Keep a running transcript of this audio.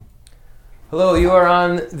Hello, you are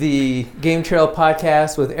on the Game Trail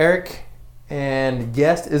podcast with Eric, and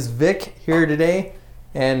guest is Vic here today,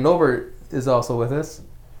 and Norbert is also with us.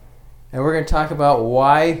 And we're going to talk about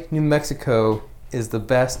why New Mexico is the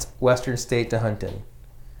best western state to hunt in.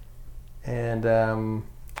 And where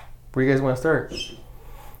do you guys want to start?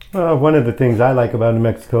 One of the things I like about New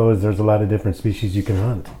Mexico is there's a lot of different species you can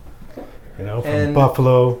hunt. You know, from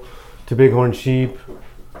buffalo to bighorn sheep,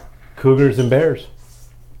 cougars and bears.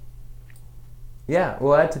 Yeah,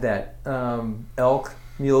 we'll add to that. Elk,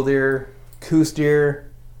 mule deer, coos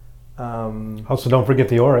deer. Also, don't forget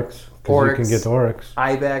the oryx. Because you can get the oryx.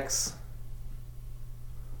 Ibex.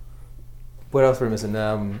 What else are we missing?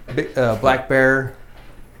 Black bear,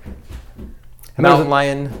 mountain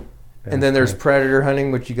lion. And then there's predator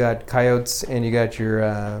hunting, which you got coyotes and you got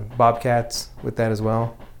your bobcats with that as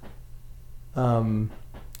well. So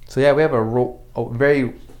yeah, we have a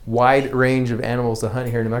very wide range of animals to hunt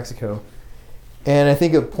here in New Mexico. And I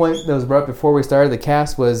think a point that was brought up before we started the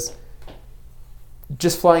cast was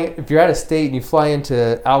just flying. If you're out of state and you fly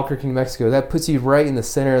into Albuquerque, New Mexico, that puts you right in the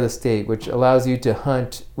center of the state, which allows you to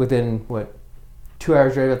hunt within 2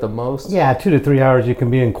 hours drive at the most. Yeah, 2 to 3 hours you can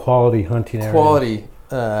be in quality hunting areas. Quality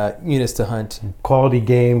units to hunt. Quality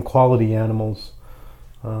game, quality animals.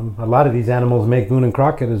 A lot of these animals make Boone and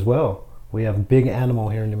Crockett as well. We have big animal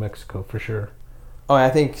here in New Mexico for sure. Oh, I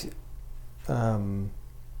think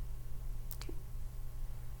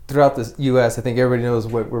throughout the U.S., I think everybody knows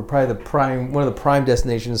we're probably one of the prime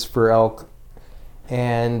destinations for elk,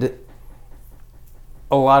 and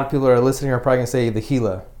a lot of people that are listening are probably going to say the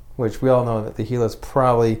Gila, which we all know that the Gila is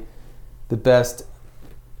probably the best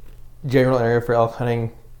general area for elk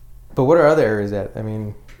hunting. But what are other areas at? I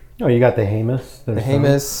mean, you got the Jemez. The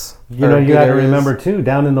Jemez. You got to remember too,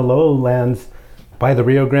 down in the lowlands by the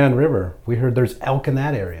Rio Grande River, we heard there's elk in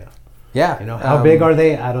that area. Yeah. How big are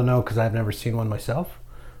they? I don't know because I've never seen one myself.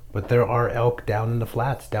 But there are elk down in the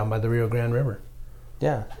flats, down by the Rio Grande River.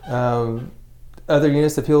 Yeah. Other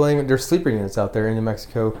units that people name, there's sleeper units out there in New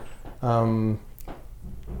Mexico.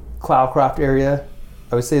 Clowcroft area,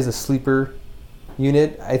 I would say, is a sleeper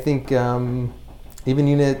unit. I think even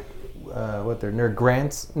unit, near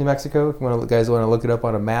Grants, New Mexico, if you guys want to look it up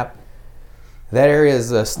on a map. That area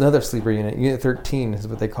is another sleeper unit. Unit 13 is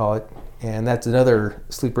what they call it. And that's another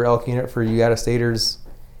sleeper elk unit for you out-of-staters.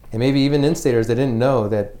 And maybe even in-staters that didn't know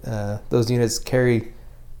that those units carry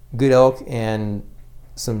good elk and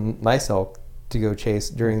some nice elk to go chase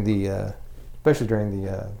especially during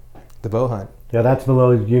the bow hunt. Yeah, that's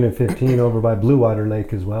below Unit 15 over by Blue Water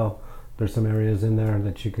Lake as well. There's some areas in there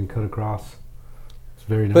that you can cut across. It's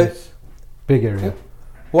very nice. Big area.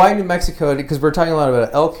 Why New Mexico? Because we're talking a lot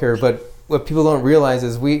about elk here, but what people don't realize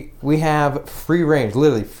is we have free range,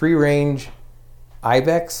 literally free range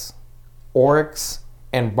ibex, oryx,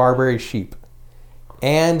 and Barbary sheep.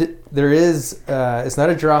 And there is, it's not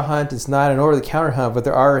a draw hunt, it's not an over-the-counter hunt, but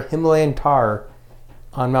there are Himalayan tahr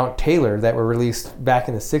on Mount Taylor that were released back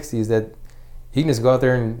in the 60s that you can just go out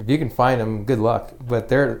there and if you can find them, good luck. But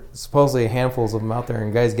there are supposedly handfuls of them out there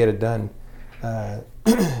and guys get it done.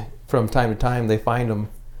 From time to time they find them,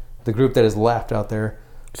 the group that is left out there.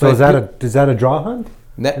 So is that a draw hunt?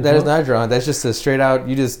 That is not a draw hunt, that's just a straight out,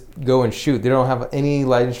 you just go and shoot. They don't have any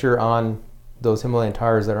licensure on those Himalayan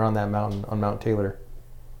tahrs that are on that mountain, on Mount Taylor.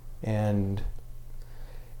 And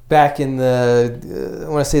back in I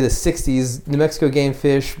want to say the 60s, New Mexico Game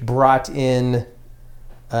Fish brought in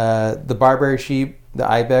the Barbary sheep, the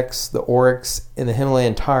ibex, the oryx, and the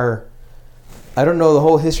Himalayan tahr. I don't know the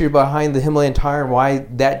whole history behind the Himalayan tahr and why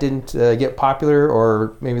that didn't get popular,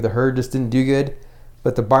 or maybe the herd just didn't do good.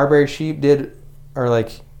 But the Barbary sheep are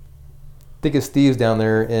like thick as thieves down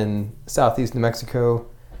there in southeast New Mexico.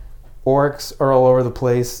 Oryx are all over the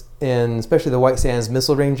place, and especially the White Sands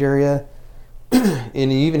Missile Range area.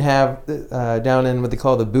 And you even have down in what they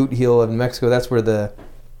call the boot heel of New Mexico, that's where the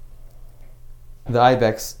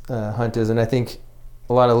ibex hunt is. And I think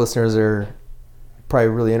a lot of listeners are probably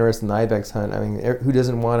really interested in the ibex hunt. I mean, who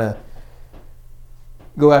doesn't want to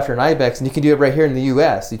go after an ibex? And you can do it right here in the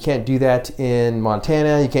U.S. You can't do that in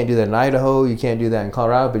Montana, you can't do that in Idaho, you can't do that in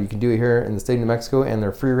Colorado, but you can do it here in the state of New Mexico, and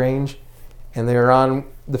they're free range. And they're on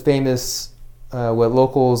the famous, what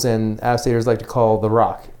locals and out-of-staters like to call the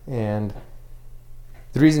Rock. And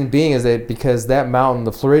the reason being is that because that mountain,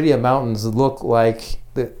 the Floridia Mountains, look like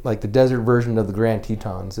the desert version of the Grand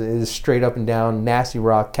Tetons. It is straight up and down, nasty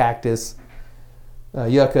rock, cactus,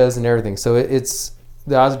 yuccas, and everything. So it's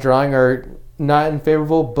the odds of drawing are not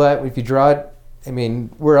unfavorable, but if you draw it, I mean,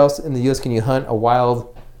 where else in the U.S. can you hunt a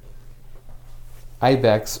wild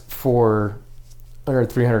ibex for under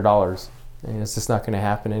 $300? And it's just not going to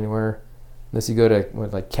happen anywhere. unless you go to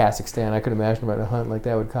like Kazakhstan. I could imagine what a hunt like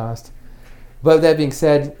that would cost. But that being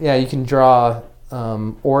said, yeah, you can draw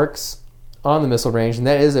oryx on the Missile Range, and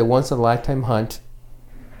that is a once-in-a-lifetime hunt.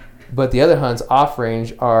 But the other hunts off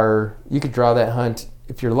range you could draw that hunt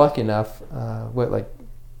if you're lucky enough.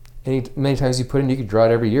 Many times you put in, you could draw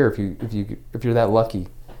it every year if you're that lucky.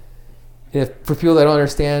 For people that don't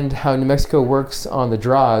understand how New Mexico works on the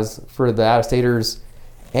draws for the out-of-staters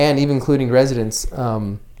and even including residents,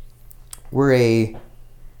 we're a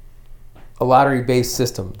lottery-based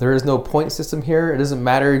system. There is no point system here. It doesn't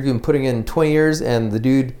matter if you've been putting in 20 years and a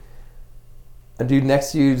dude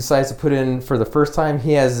next to you decides to put in for the first time.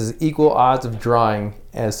 He has as equal odds of drawing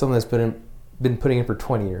as someone that's been putting in for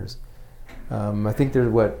 20 years. I think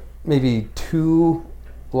there's maybe 2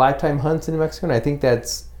 lifetime hunts in New Mexico, and I think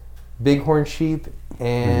that's bighorn sheep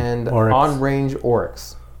and on-range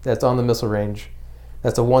oryx. That's on the Missile Range.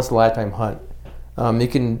 That's a once-in-a-lifetime hunt. You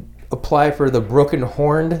can apply for the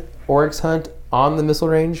broken-horned oryx hunt on the Missile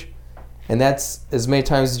Range, and that's as many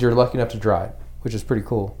times as you're lucky enough to draw it, which is pretty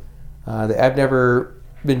cool. I've never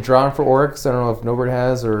been drawn for oryx. I don't know if Norbert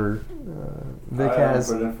has or Vic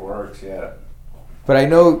has. I haven't put in for oryx yet. But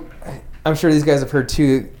I'm sure these guys have heard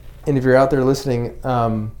too, and if you're out there listening,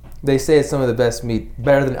 they say it's some of the best meat,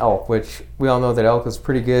 better than elk, which we all know that elk is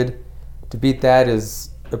pretty good. To beat that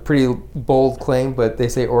is a pretty bold claim, but they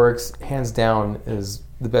say oryx, hands down, is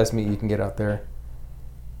the best meat you can get out there.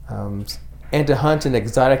 And to hunt an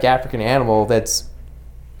exotic African animal that's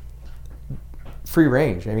free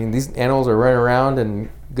range. I mean, these animals are running around and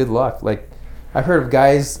good luck. Like, I've heard of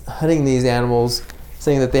guys hunting these animals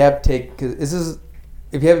saying that they have to take, cause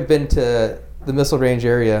if you haven't been to the Missile Range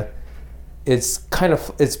area, it's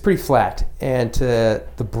pretty flat, and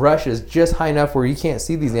the brush is just high enough where you can't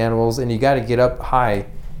see these animals, and you got to get up high.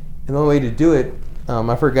 And the only way to do it,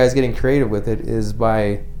 I've heard guys getting creative with it, is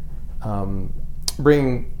by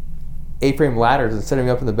bringing A-frame ladders and setting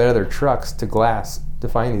them up in the bed of their trucks to glass to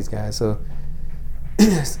find these guys. So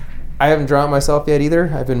I haven't drawn it myself yet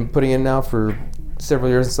either. I've been putting in now for several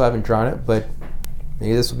years and still haven't drawn it, but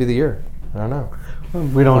maybe this will be the year. I don't know. Well,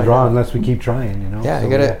 we don't draw unless we keep trying, Yeah, so you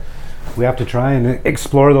gotta. We have to try and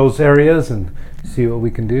explore those areas and see what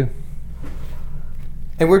we can do.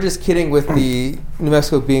 And we're just kidding with the New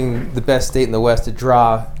Mexico being the best state in the West to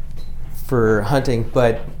draw for hunting,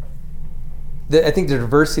 but I think the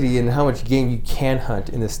diversity in how much game you can hunt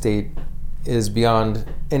in the state is beyond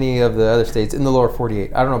any of the other states in the lower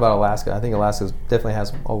 48. I don't know about Alaska. I think Alaska definitely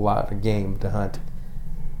has a lot of game to hunt.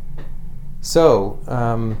 So,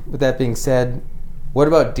 with that being said, what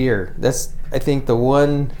about deer? That's, I think, the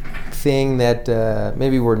one thing that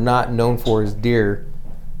maybe we're not known for is deer.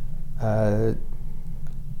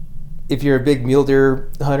 If you're a big mule deer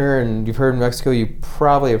hunter and you've heard of Mexico, you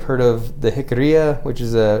probably have heard of the Jicarilla, which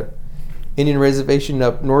is a Indian reservation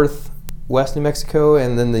up northwest New Mexico,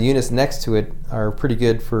 and then the units next to it are pretty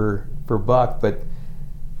good for buck. But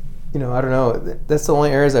I don't know. That's the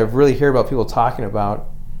only areas I really hear about people talking about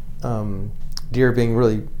deer being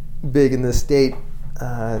really big in this state.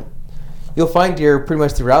 You'll find deer pretty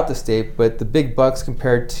much throughout the state, but the big bucks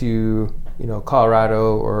compared to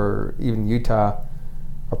Colorado or even Utah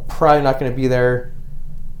are probably not going to be there.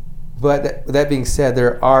 But that being said,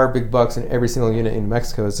 there are big bucks in every single unit in New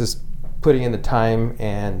Mexico. It's just putting in the time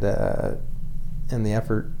and the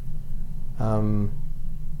effort. We'll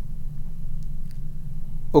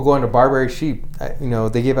go on to Barbary sheep.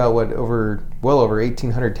 They give out well over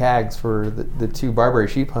 1,800 tags for the 2 Barbary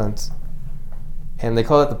sheep hunts. And they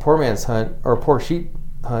call it the poor man's hunt, or poor sheep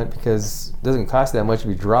hunt, because it doesn't cost that much if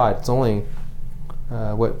you draw it. It's only,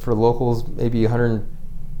 for locals, maybe $125,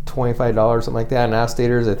 something like that. And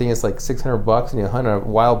out-staters, I think it's like $600, and you hunt a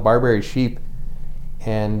wild Barbary sheep.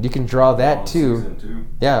 And you can draw that too.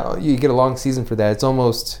 Yeah, you get a long season for that. It's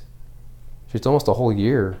almost a whole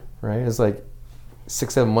year, right? It's like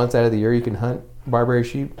 6-7 months out of the year you can hunt Barbary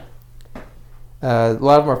sheep. A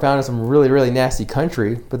lot of them are found in some really, really nasty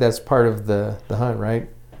country, but that's part of the hunt, right?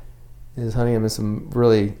 Is hunting them in some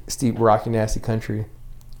really steep, rocky, nasty country.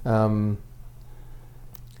 So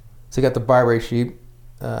you got the Barbary sheep.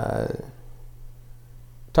 Talked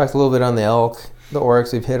a little bit on the elk, the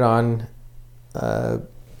oryx we've hit on. Now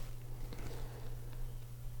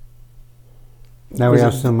we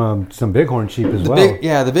have some bighorn sheep as well.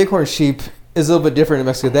 The bighorn sheep is a little bit different in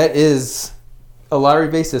Mexico. That is a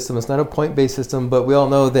lottery-based system. It's not a point-based system, but we all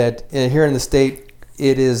know that here in the state,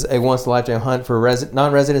 it is a once-in-a-lifetime hunt for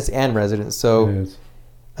non-residents and residents. So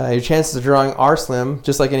your chances of drawing are slim,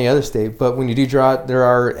 just like any other state. But when you do draw it, there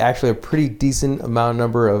are actually a pretty decent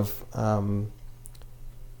number of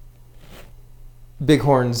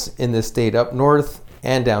bighorns in this state, up north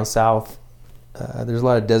and down south. There's a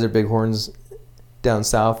lot of desert bighorns down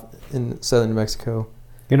south in southern New Mexico.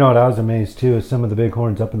 You know what I was amazed too is some of the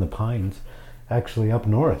bighorns up in the pines, actually up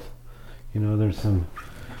north. There's some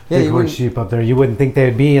bighorn sheep up there. You wouldn't think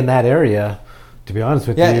they'd be in that area, to be honest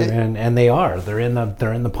with you, and they are. They're in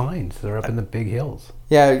the pines. They're up in the big hills.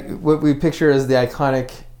 Yeah, what we picture as the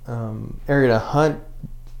iconic area to hunt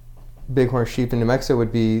bighorn sheep in New Mexico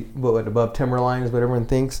would be what above timberline is what everyone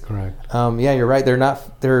thinks. Correct. Yeah, you're right. They're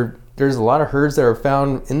not. There's a lot of herds that are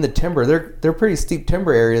found in the timber. They're pretty steep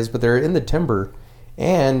timber areas, but they're in the timber.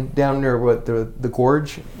 And down near the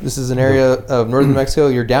gorge. This is an area of northern New Mexico.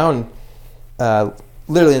 You're down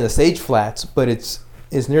literally in the sage flats, but it's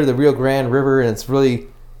near the Rio Grande River, and it's really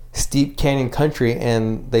steep canyon country,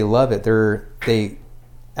 and they love it. They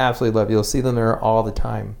absolutely love it. You'll see them there all the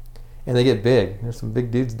time, and they get big. There's some big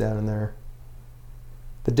dudes down in there.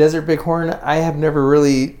 The desert bighorn, I have never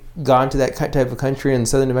really gone to that type of country in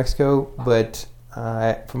southern New Mexico, but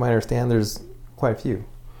from what I understand, there's quite a few.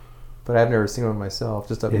 But I've never seen one myself,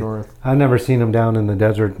 just up north. I've never seen them down in the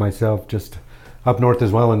desert myself, just up north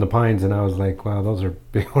as well in the pines, and I was like, wow, those are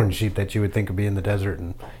bighorn sheep that you would think would be in the desert,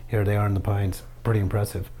 and here they are in the pines. Pretty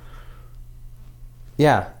impressive.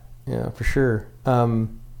 Yeah, for sure.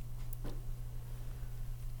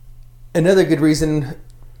 Another good reason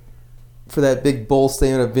for that big bold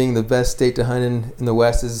statement of being the best state to hunt in the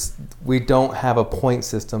West is we don't have a point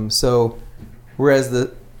system. So whereas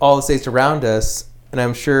all the states around us, and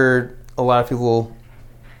I'm sure a lot of people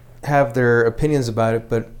have their opinions about it,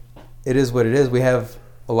 but it is what it is. We have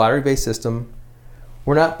a lottery-based system.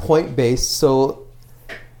 We're not point-based. So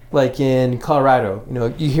like in Colorado,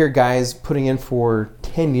 you hear guys putting in for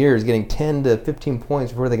 10 years, getting 10 to 15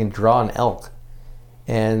 points before they can draw an elk.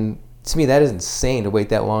 And to me, that is insane to wait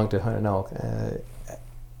that long to hunt an elk.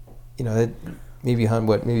 Maybe hunt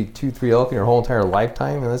maybe 2-3 elk in your whole entire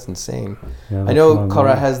lifetime, and that's insane. Yeah, I know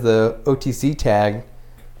Colorado has the OTC tag,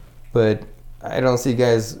 but I don't see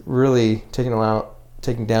guys really taking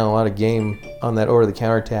down a lot of game on that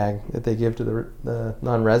over-the-counter tag that they give to the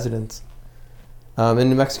non-residents. In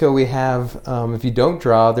New Mexico, we have if you don't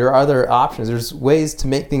draw, there are other options. There's ways to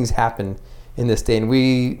make things happen in this state, and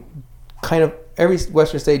we every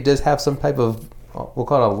Western state does have some type of, we'll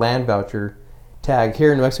call it a land voucher tag.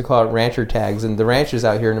 Here in New Mexico, we call it rancher tags. And the ranches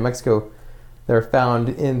out here in New Mexico, they're found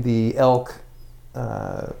in the elk,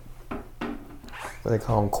 what they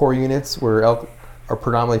call them, core units, where elk are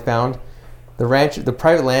predominantly found. The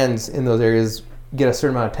private lands in those areas get a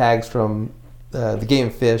certain amount of tags from the game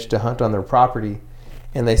and fish to hunt on their property,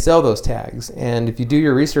 and they sell those tags. And if you do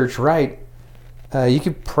your research right, you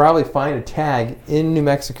could probably find a tag in New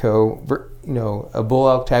Mexico, a bull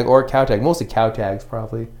elk tag or a cow tag, mostly cow tags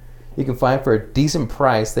probably, you can find for a decent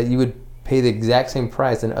price that you would pay the exact same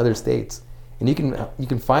price in other states. And you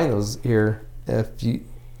can find those here if you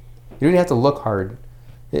don't even have to look hard.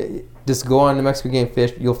 Just go on New Mexico Game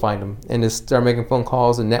Fish, you'll find them. And just start making phone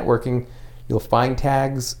calls and networking. You'll find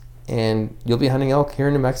tags, and you'll be hunting elk here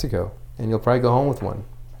in New Mexico. And you'll probably go home with one.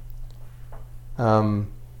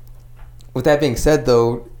 With that being said,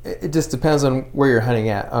 though, it just depends on where you're hunting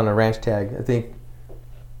at on a ranch tag. I think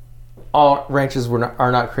all ranches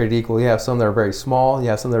are not created equal. You have some that are very small, you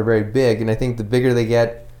have some that are very big, and I think the bigger they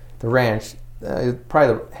get, the ranch,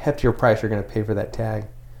 probably the heftier price you're going to pay for that tag,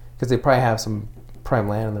 because they probably have some prime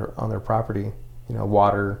land on their property,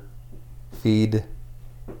 water, feed,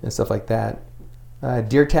 and stuff like that.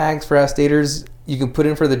 Deer tags for out-staters, you can put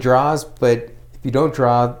in for the draws, but if you don't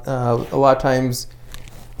draw, a lot of times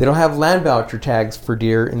they don't have land voucher tags for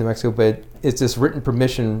deer in New Mexico, but it's just written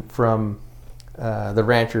permission from the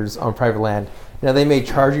ranchers on private land. Now they may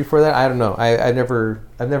charge you for that. I don't know. I've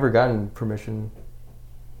never gotten permission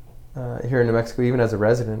here in New Mexico, even as a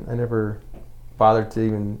resident. I never bothered to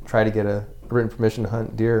even try to get a written permission to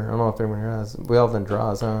hunt deer. I don't know if anyone here has. We all done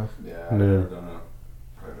draws, huh? Yeah, I've never done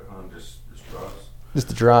a private hunt, just draws. Just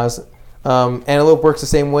the draws. Antelope works the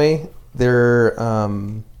same way.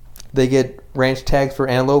 They get ranch tags for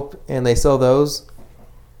antelope, and they sell those.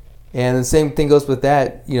 And the same thing goes with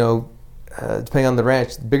that. Depending on the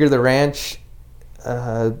ranch, the bigger the ranch,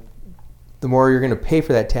 the more you're going to pay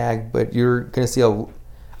for that tag. But you're going to see I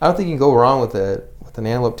don't think you can go wrong with an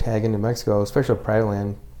antelope tag in New Mexico, especially on private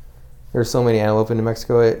land. There's so many antelope in New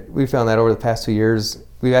Mexico. We found that over the past 2 years.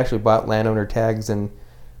 We've actually bought landowner tags, and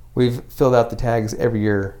we've filled out the tags every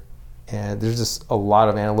year. And there's just a lot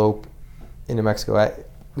of antelope in New Mexico.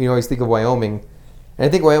 We always think of Wyoming, and I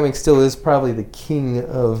think Wyoming still is probably the king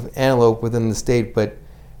of antelope within the state, but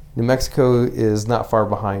New Mexico is not far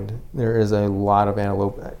behind. There is a lot of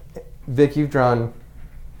antelope. Vic, you've drawn...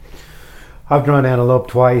 I've drawn antelope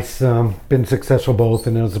twice, been successful both,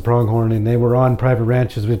 and it was a pronghorn, and they were on private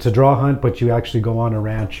ranches. It's a draw hunt, but you actually go on a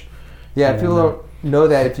ranch. Yeah, people don't know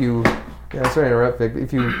that if you... Yeah, sorry to interrupt, Vic.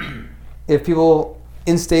 If people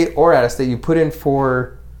in state or out of state, you put in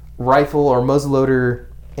for rifle or muzzleloader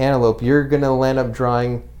antelope, you're going to land up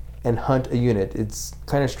drawing and hunt a unit. It's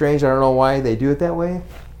kind of strange. I don't know why they do it that way,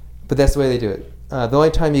 but that's the way they do it. The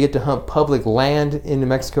only time you get to hunt public land in New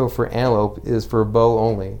Mexico for antelope is for bow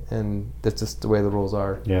only, and that's just the way the rules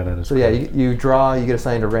are. Yeah, that is. So correct. You draw, you get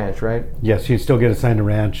assigned a ranch, right? Yes, you still get assigned a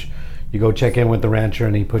ranch. You go check in with the rancher,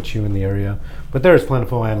 and he puts you in the area. But there's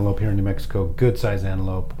plentiful antelope here in New Mexico. Good size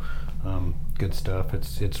antelope, good stuff.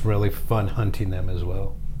 It's really fun hunting them as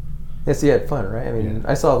well. Yes, you had fun, right? I mean,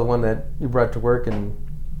 I saw the one that you brought to work, and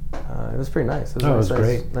it was pretty nice. It was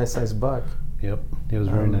great. Nice size buck. Yep, it was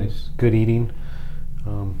very nice. Good eating.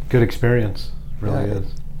 Good experience, really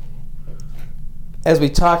is. As we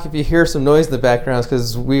talk, if you hear some noise in the background, it's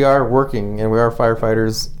because we are working and we are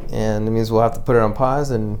firefighters, and it means we'll have to put it on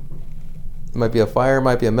pause, and it might be a fire, it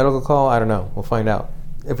might be a medical call, I don't know. We'll find out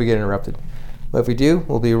if we get interrupted. But if we do,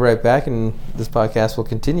 we'll be right back, and this podcast will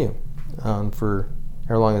continue for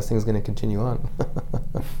how long this thing's going to continue on.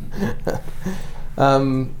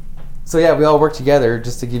 So yeah, we all work together.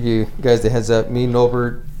 Just to give you guys the heads up, me,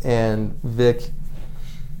 Norbert, and Vic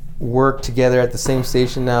work together at the same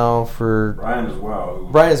station now for... Brian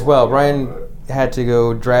as well. Brian had to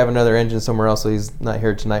go drive another engine somewhere else, so he's not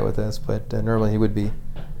here tonight with us, but normally he would be.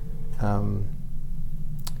 So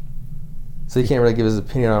he can't really give his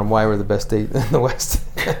opinion on why we're the best state in the West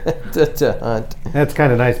to hunt. That's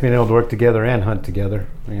kind of nice being able to work together and hunt together.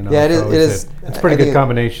 You know, yeah, it is. It's a pretty good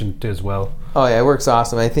combination as well. Oh yeah, it works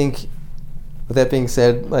awesome. I think, with that being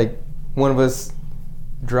said, like one of us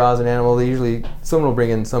draws an animal, someone will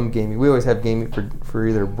bring in some game meat. We always have game meat for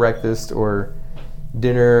either breakfast or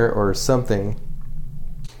dinner or something.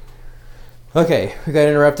 Okay, we got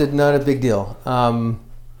interrupted. Not a big deal.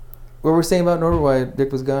 What were we saying about Norbert? Why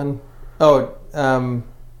Dick was gone? Oh,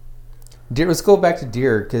 deer. Let's go back to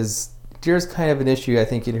deer, because deer is kind of an issue, I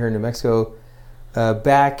think, in here in New Mexico.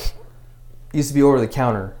 Back used to be over the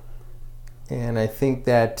counter, and I think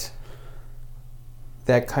that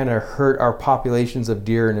kind of hurt our populations of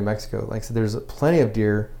deer in New Mexico. Like I said, there's plenty of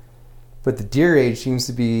deer, but the deer age seems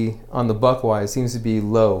to be, on the buck wise, seems to be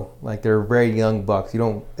low. Like they're very young bucks.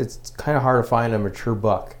 It's kind of hard to find a mature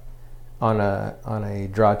buck on a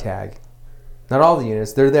draw tag. Not all the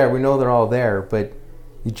units, they're there. We know they're all there, but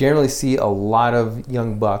you generally see a lot of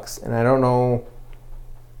young bucks. And I don't know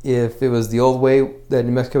if it was the old way that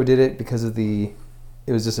New Mexico did it because it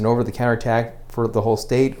was just an over-the-counter tag for the whole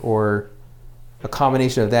state, or a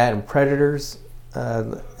combination of that and predators.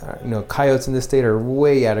 Coyotes in this state are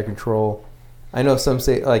way out of control. I know some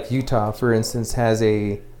state, like Utah, for instance, has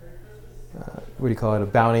a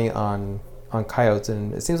bounty on coyotes,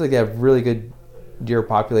 and it seems like they have really good deer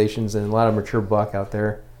populations and a lot of mature buck out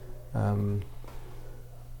there.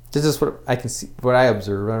 This is what I can see, what I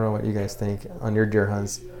observe. I don't know what you guys think on your deer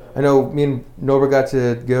hunts. I know me and Norbert got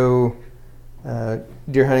to go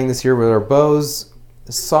deer hunting this year with our bows.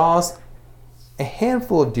 Saw a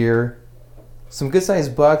handful of deer, some good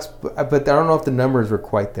sized bucks, but I don't know if the numbers were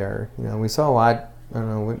quite there. We saw a lot. I don't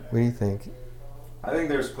know. What do you think? I think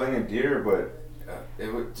there's plenty of deer,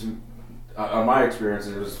 but on my experience,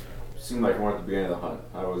 seemed like more at the beginning of the hunt.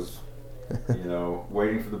 I was,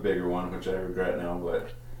 waiting for the bigger one, which I regret now, but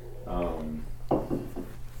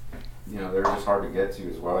they're just hard to get to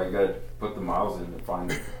as well. You got to put the miles in to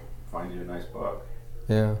find you a nice buck.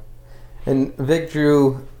 Yeah, and Vic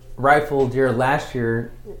drew rifle deer last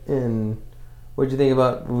year. What did you think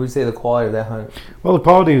about? What would you say the quality of that hunt? Well, the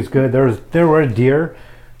quality was good. There were deer.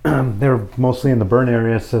 They were mostly in the burn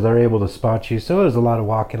area, so they're able to spot you. So it was a lot of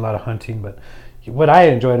walking, a lot of hunting. But what I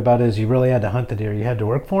enjoyed about it is you really had to hunt the deer. You had to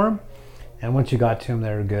work for them, and once you got to them,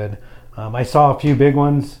 they were good. I saw a few big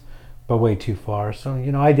ones, but way too far. So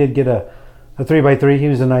I did get a 3x3. He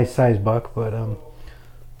was a nice sized buck, but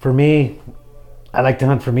for me, I like to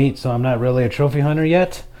hunt for meat, so I'm not really a trophy hunter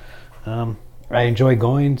yet. I enjoy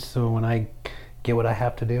going, so when I get what I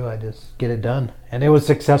have to do, I just get it done. And it was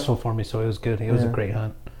successful for me, so it was good. It was a great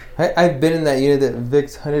hunt. I've been in that unit that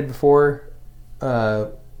Vic's hunted before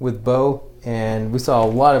with bow, and we saw a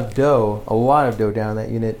lot of doe down in that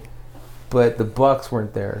unit, but the bucks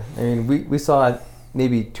weren't there. I mean, we saw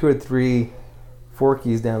maybe 2 or 3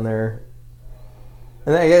 forkies down there.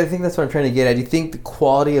 And I think that's what I'm trying to get at. Do you think the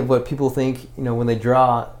quality of what people think, when they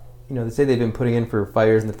draw, they say they've been putting in for 5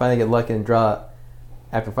 years and they finally get lucky and draw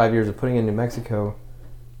after 5 years of putting in New Mexico.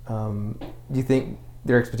 Do you think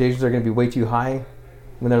their expectations are going to be way too high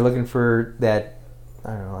when they're looking for that,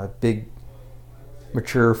 I don't know, a big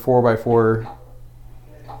mature 4x4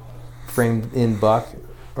 framed in buck,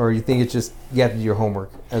 or you think it's just you have to do your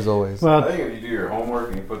homework as always? Well, I think if you do your homework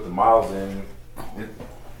and you put the miles in, it's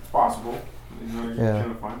possible. You're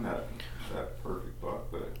gonna find that perfect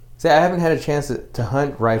buck. But see, I haven't had a chance to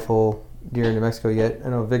hunt rifle deer in New Mexico yet. I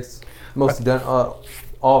know Vic's mostly done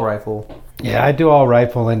all rifle. Yeah, I do all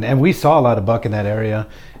rifle, and we saw a lot of buck in that area,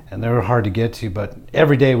 and they were hard to get to. But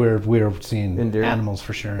every day we were seeing animals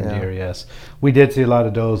for sure, and deer. Yes, we did see a lot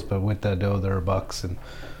of does, but with that doe there were bucks, and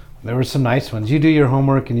there were some nice ones. You do your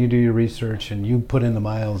homework and you do your research and you put in the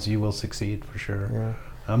miles, you will succeed for sure.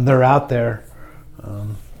 Yeah. They're out there,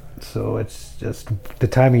 so it's just the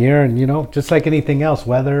time of year, and just like anything else,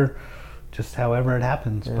 weather, just however it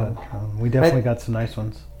happens. Yeah. But we definitely got some nice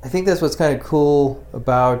ones. I think that's what's kind of cool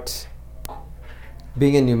about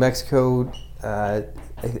being in New Mexico. I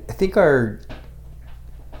think the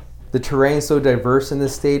terrain is so diverse in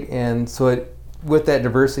this state, and so with that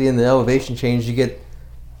diversity and the elevation change, you get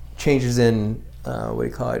changes in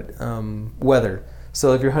weather.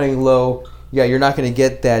 So if you're hunting low, you're not going to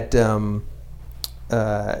get that. You're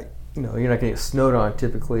not going to get snowed on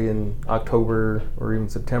typically in October or even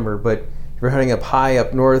September. But if you're hunting up high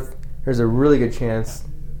up north, there's a really good chance,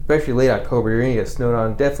 especially late October, you're going to get snowed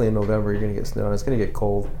on. Definitely in November, you're going to get snowed on. It's going to get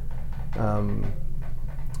cold.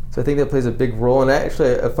 So I think that plays a big role, and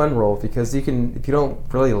actually a fun role, because if you don't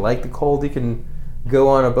really like the cold, you can go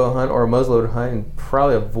on a bow hunt or a muzzleloader hunt and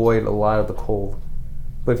probably avoid a lot of the cold.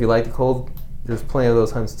 But if you like the cold, there's plenty of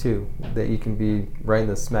those hunts too, that you can be right in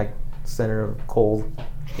the smack center of cold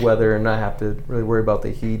weather and not have to really worry about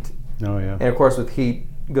the heat. Oh yeah. And of course, with heat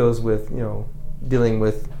goes with dealing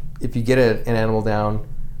with, if you get an animal down,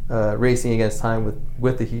 racing against time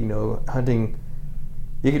with the heat. Hunting.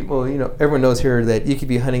 Everyone knows here that you could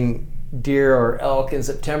be hunting deer or elk in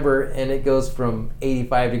September and it goes from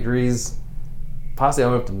 85 degrees, possibly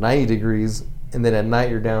up to 90 degrees, and then at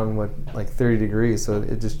night you're down like 30 degrees. So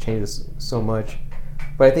it just changes so much.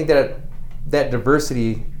 But I think that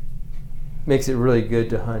diversity makes it really good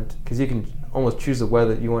to hunt, because you can almost choose the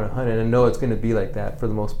weather that you want to hunt in and know it's going to be like that for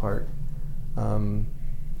the most part.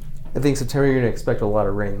 I think September you're going to expect a lot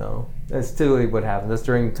of rain though. That's typically what happens. That's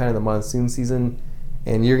during kind of the monsoon season,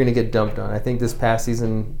 and you're going to get dumped on. I think this past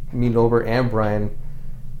season, me, Norbert, and Brian,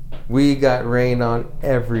 we got rained on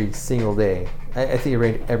every single day. I think it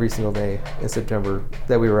rained every single day in September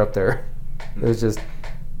that we were up there. It was just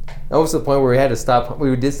almost to the point where we had to stop.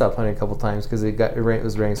 We did stop hunting a couple times because it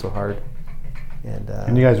was raining so hard.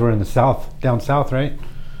 And you guys were in the south, down south, right?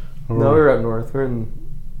 No, we were up north. We're in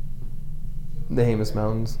the Jemez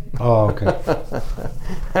Mountains. Oh, okay.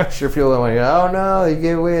 I'm sure people don't want to go, oh no, you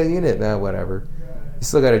gave away a unit. No, whatever. You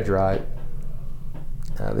still got to draw it.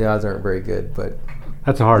 The odds aren't very good, but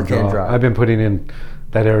that's a hard draw. I've been putting in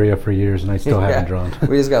that area for years, and I still haven't drawn.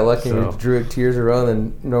 We just got lucky. We drew it 2 years in a row,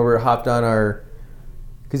 and then Norbert hopped on our,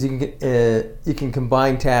 because you can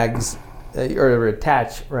combine tags or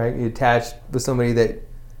attach, right? You attach with somebody that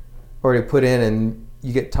already put in, and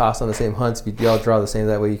you get tossed on the same hunts. You all draw the same.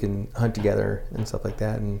 That way you can hunt together and stuff like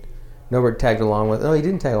that. And Norbert tagged along with. No, he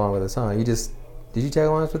didn't tag along with us, huh? Did you tag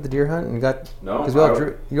along with the deer hunt and got? No, because we all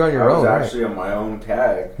drew. You're on your own. I was actually on my own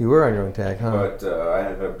tag. You were on your own tag, huh? But I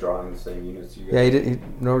ended up drawing the same units you guys. Yeah, he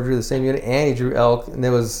did. Norbert drew the same unit, and he drew elk, and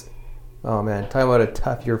there was, oh man, talking about a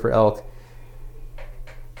tough year for elk.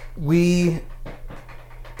 We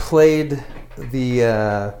played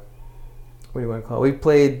the what do you want to call it? We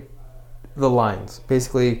played the lines.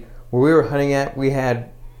 Basically, where we were hunting at, we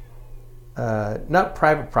had not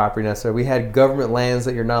private property necessarily. We had government lands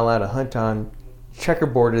that you're not allowed to hunt on,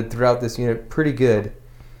 checkerboarded throughout this unit pretty good.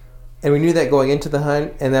 And we knew that going into the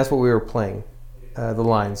hunt, and that's what we were playing, the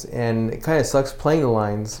lines. And it kind of sucks playing the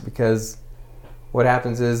lines, because what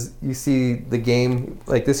happens is you see the game,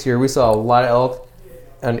 like this year, we saw a lot of elk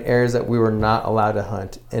on areas that we were not allowed to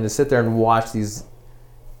hunt. And to sit there and watch these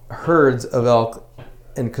herds of elk,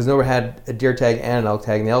 and because Norbert had a deer tag and an elk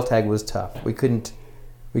tag, and the elk tag was tough. We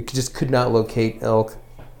just could not locate elk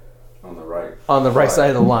on the right side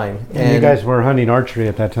of the line. And you guys were hunting archery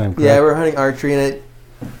at that time, correct? Yeah, we were hunting archery, and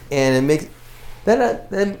it makes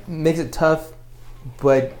that makes it tough.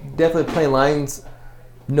 But definitely playing lines,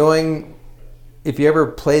 knowing if you ever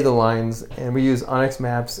play the lines, and we use Onyx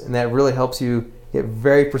maps, and that really helps you get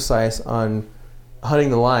very precise on hunting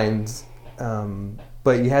the lines.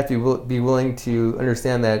 But you have to be willing to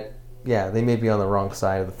understand that, they may be on the wrong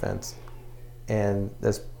side of the fence, and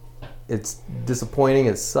it's disappointing.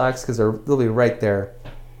 It sucks because they'll be right there,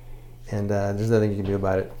 and there's nothing you can do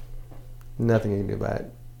about it. Nothing you can do about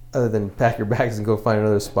it, other than pack your bags and go find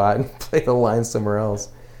another spot and play the line somewhere else,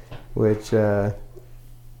 which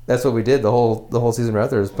that's what we did the whole season. Right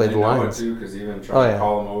there was played the Lions too, because even trying to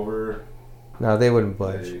call them over. No, they wouldn't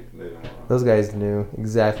budge. They don't. Those guys knew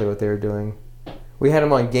exactly what they were doing. We had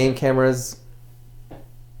them on game cameras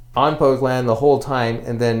on public land the whole time,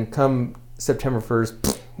 and then come September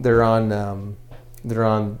 1st, they're on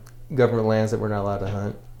government lands that we're not allowed to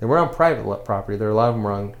hunt. They were on private property. A lot of them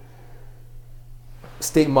were on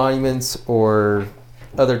state monuments or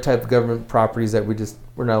other type of government properties that we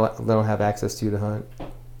don't have access to hunt.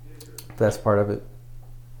 That's part of it.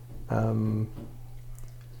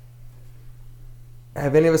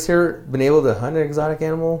 Have any of us here been able to hunt an exotic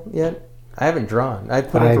animal yet? I haven't drawn. I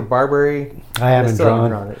put in for barberry. I haven't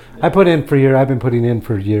drawn it. I put in for I've been putting in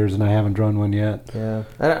for years, and I haven't drawn one yet. Yeah,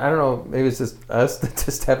 I don't know. Maybe it's just us that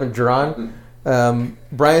just haven't drawn.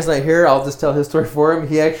 Brian's not here. I'll just tell his story for him.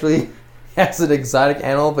 He actually has an exotic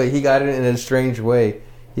animal, but he got it in a strange way.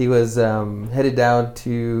 He was headed down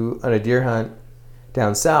on a deer hunt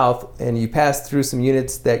down south, and you pass through some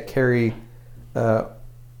units that carry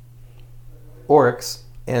oryx,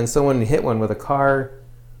 and someone hit one with a car.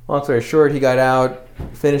 Long story short, he got out,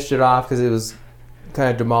 finished it off because it was kind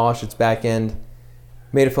of demolished its back end,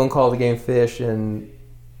 made a phone call to Game Fish, and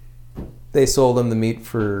they sold him the meat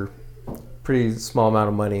for a pretty small amount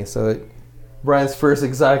of money. So Brian's first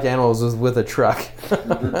exotic animals was with a truck.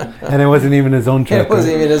 And it wasn't even his own truck. It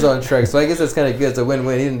wasn't even his own truck. So I guess that's kind of good. It's a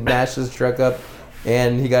win-win. He didn't mash his truck up,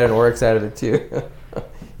 and he got an oryx out of it too.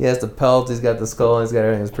 He has the pelt, he's got the skull, and he's got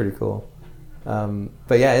everything. It's pretty cool.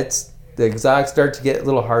 But yeah, the exotics start to get a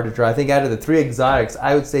little hard to draw. I think out of the 3 exotics,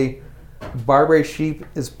 I would say Barbary sheep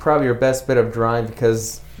is probably your best bet of drawing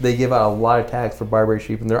because they give out a lot of tags for Barbary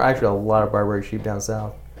sheep, and there are actually a lot of Barbary sheep down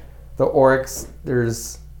south. The oryx,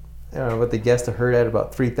 there's, I don't know what they guessed a herd at,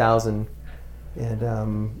 about 3,000,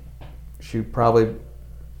 and probably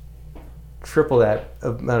triple that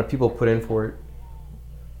amount of people put in for it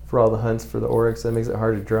for all the hunts for the oryx. That makes it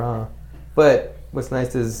hard to draw. But what's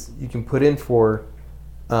nice is you can put in for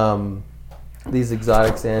these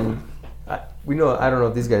exotics, and I don't know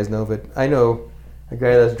if these guys know, but I know a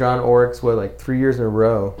guy that's drawn oryx, like 3 years in a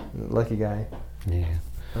row. Lucky guy. Yeah.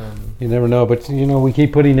 You never know, but we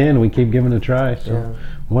keep putting in, we keep giving it a try. So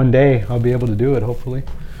one day I'll be able to do it, hopefully.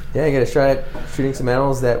 Yeah, you got to try at shooting some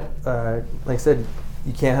animals that, like I said,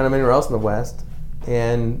 you can't hunt them anywhere else in the West.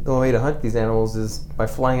 And the only way to hunt these animals is by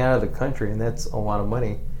flying out of the country, and that's a lot of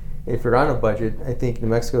money. If you're on a budget, I think New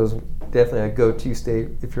Mexico is definitely a go-to state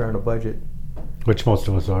if you're on a budget. Which most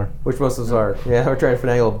of us are. Yeah, we're trying to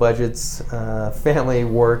finagle budgets, family,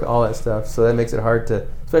 work, all that stuff. So that makes it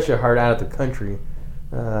especially hard out of the country.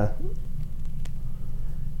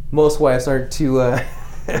 Most wives aren't too, I'm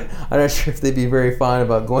not sure if they'd be very fond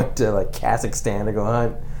about going to like Kazakhstan to go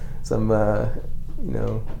hunt some,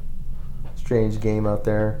 strange game out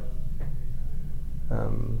there.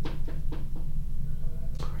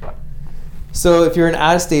 So if you're an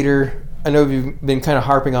out-of-stater, I know you've been kind of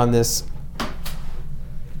harping on this.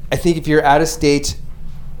 I think if you're out of state,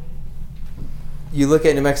 you look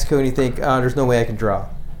at New Mexico and you think, oh, there's no way I can draw.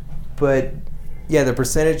 But yeah, the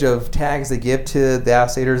percentage of tags they give to the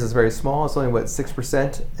out-of-staters is very small. It's only,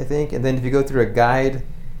 6%, I think. And then if you go through a guide,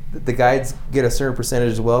 the guides get a certain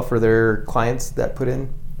percentage as well for their clients that put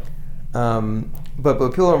in. But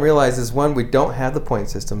what people don't realize is, one, we don't have the point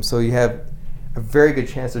system. So you have a very good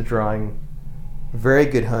chance of drawing very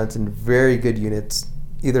good hunts and very good units,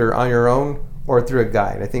 either on your own or through a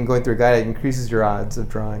guide. I think going through a guide increases your odds of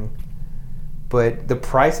drawing. But the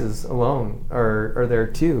prices alone are there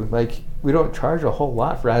too. Like, we don't charge a whole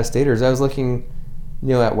lot for out-of-staters. I was looking,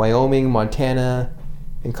 at Wyoming, Montana,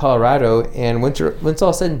 and Colorado, and once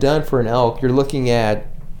all said and done for an elk, you're looking at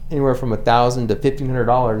anywhere from $1,000 to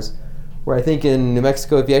 $1,500. Where I think in New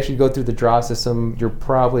Mexico, if you actually go through the draw system, you're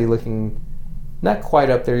probably looking not quite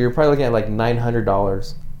up there. You're probably looking at like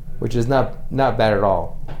 $900, which is not bad at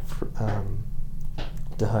all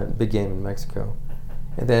to hunt big game in New Mexico.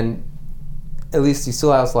 And then at least you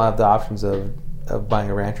still also have the options of buying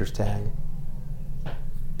a rancher's tag.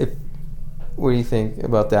 What do you think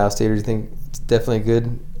about the out-of-stater? Do you think it's definitely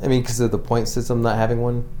good? I mean, because of the point system not having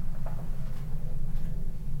one?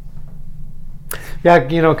 Yeah,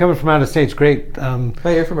 coming from out of state's great.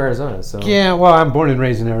 You're from Arizona, so. Yeah, well, I'm born and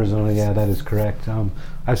raised in Arizona. Yeah, that is correct.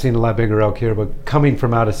 I've seen a lot bigger elk here, but coming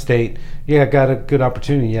from out of state, got a good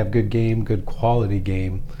opportunity. You have good game, good quality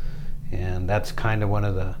game, and that's kind of one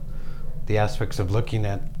of the aspects of looking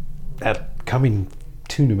at coming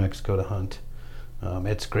to New Mexico to hunt.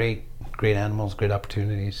 It's great animals, great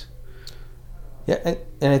opportunities. Yeah,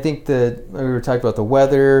 and I think we were talking about the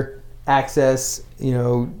weather, access.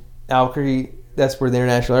 Albuquerque, that's where the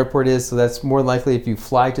international airport is. So that's more likely if you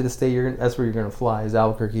fly to the state, that's where you're going to fly, is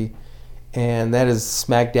Albuquerque. And that is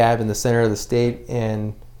smack dab in the center of the state.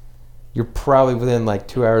 And you're probably within like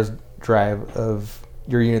 2 hours drive of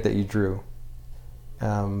your unit that you drew.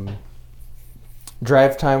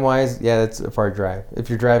 Drive time wise, yeah, that's a far drive. If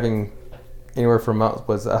you're driving anywhere from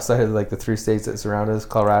outside of like the 3 states that surround us,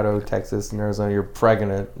 Colorado, Texas, and Arizona, you're probably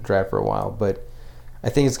gonna drive for a while. But I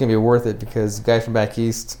think it's gonna be worth it because guys from back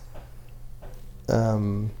east,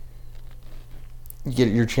 you get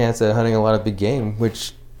your chance at hunting a lot of big game,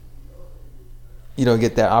 which you don't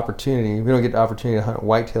get that opportunity. We don't get the opportunity to hunt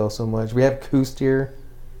whitetail so much. We have coos deer.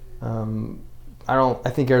 I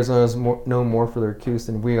think Arizona's known more for their coos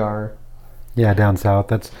than we are. Yeah, down south.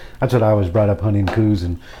 That's what I was brought up hunting coos,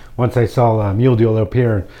 and once I saw mule deer up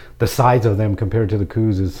here, the size of them compared to the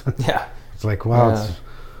coos is yeah. It's like wow, it's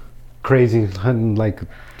crazy hunting like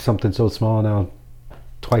something so small now,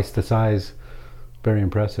 twice the size. Very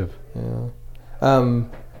impressive. Yeah.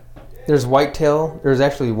 There's whitetail. There's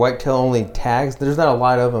actually whitetail only tags. There's not a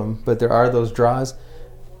lot of them, but there are those draws.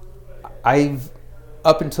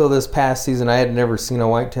 Up until this past season, I had never seen a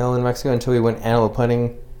whitetail in Mexico until we went antelope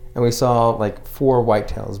hunting, and we saw like 4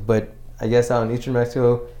 whitetails. But I guess out in eastern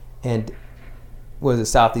Mexico and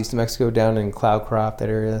southeast Mexico, down in Cloudcroft, that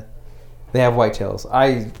area, they have whitetails.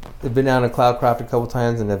 I have been down to Cloudcroft a couple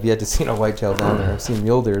times and have yet to see a whitetail down there. I've seen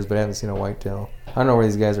mule deers, but I haven't seen a whitetail. I don't know where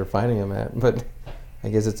these guys are finding them at, but I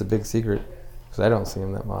guess it's a big secret because I don't see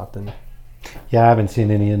them that often. Yeah, I haven't seen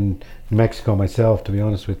any in Mexico myself, to be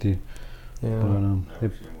honest with you. Yeah, but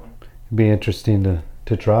it'd be interesting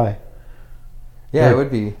to try. Yeah, it would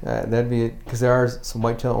be. That'd be it because there are some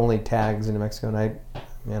whitetail only tags in New Mexico,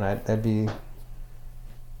 and that'd be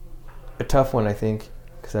a tough one, I think,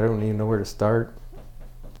 because I don't even know where to start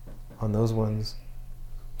on those ones.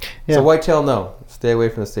 Yeah. So whitetail, no, stay away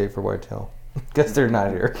from the state for whitetail because they're not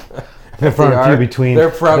here. They're far and few between.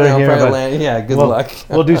 They're probably on private land. Yeah, good luck.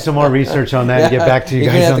 We'll do some more research on that and get back to you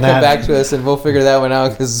guys on that. You're going to have to come back to us and we'll figure that one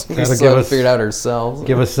out because we still haven't figured it out ourselves.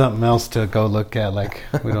 Give us something else to go look at. Like,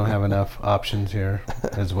 we don't have enough options here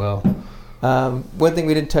as well. One thing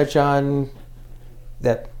we didn't touch on,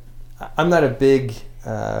 that I'm not a big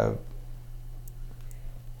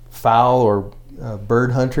fowl or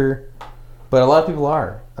bird hunter, but a lot of people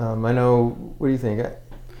are. I know, what do you think?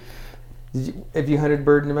 Have you hunted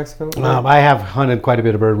bird in New Mexico? I have hunted quite a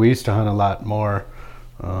bit of bird. We used to hunt a lot more.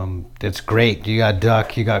 It's great. You got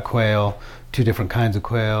duck, you got quail, 2 different kinds of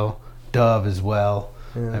quail, dove as well.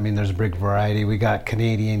 Yeah. I mean, there's a big variety. We got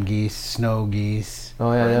Canadian geese, snow geese.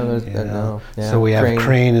 Oh, yeah. So we have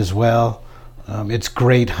crane as well. It's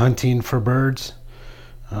great hunting for birds.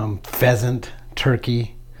 Pheasant,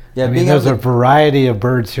 turkey. Yeah, I mean, there's a variety of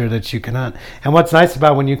birds here that you can hunt. And what's nice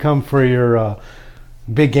about when you come for your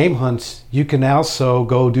big game hunts, you can also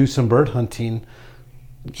go do some bird hunting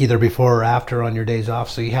either before or after on your days off,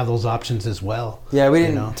 so you have those options as well. Yeah, we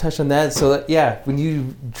didn't touch on that. So when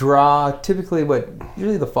you draw, typically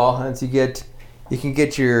usually the fall hunts, you can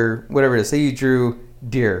get your, whatever it is, say you drew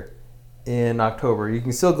deer in October, you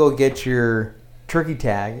can still go get your turkey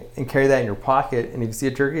tag and carry that in your pocket, and if you see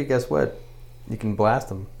a turkey, guess what? You can blast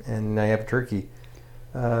them, and now you have a turkey.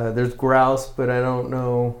 There's grouse, but I don't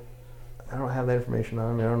know. I don't have that information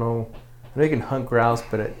on me. I don't know. I know you can hunt grouse,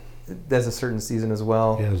 but that's a certain season as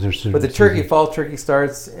well. Yeah, there's certain. But the turkey, fall turkey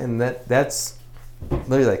starts, and that's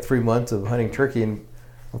literally like 3 months of hunting turkey. And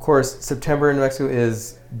of course, September in New Mexico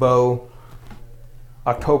is bow.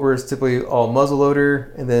 October is typically all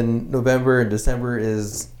muzzleloader, and then November and December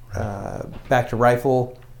is back to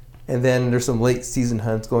rifle. And then there's some late season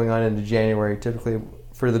hunts going on into January, typically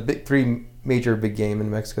for the big 3 major big game in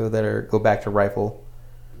New Mexico that go back to rifle.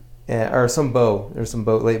 Or some bow. There's some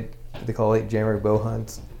bow they call late January bow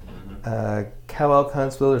hunts. Cow elk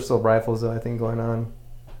hunts, well, there's still rifles though, I think, going on.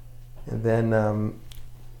 And then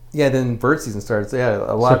then bird season starts. Yeah,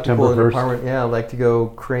 a lot September of people in the department like to go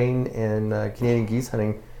crane and Canadian geese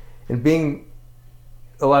hunting. And being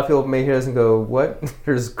a lot of people may hear us and go, what?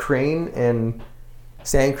 There's crane and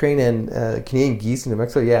sand crane and Canadian geese in New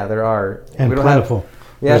Mexico? Yeah, there are. And we don't plentiful.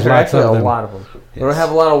 There's actually a lot of them. Yes. They don't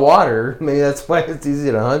have a lot of water. Maybe that's why it's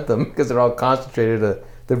easy to hunt them, because they're all concentrated at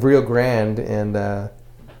the Rio Grande, and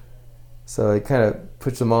so it kind of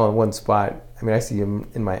puts them all in one spot. I mean, I see them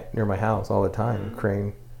near my house all the time.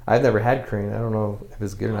 Crane. I've never had crane. I don't know if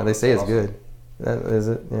it's good or not. They say it's good. Is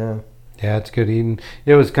it? Yeah. Yeah, it's good eating.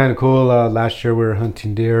 It was kind of cool. Last year we were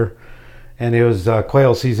hunting deer, and it was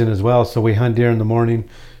quail season as well. So we hunt deer in the morning,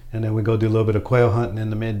 and then we go do a little bit of quail hunting in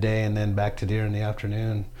the midday, and then back to deer in the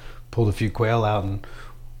afternoon. Pulled a few quail out, and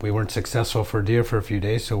we weren't successful for deer for a few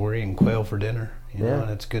days, so we're eating quail for dinner. You know,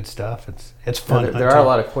 and it's good stuff. It's fun. There are a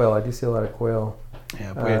lot of quail. I do see a lot of quail.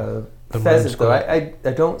 Yeah, pheasant though,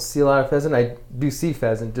 I don't see a lot of pheasant. I do see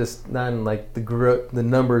pheasant, just not in like the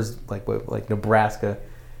numbers like Nebraska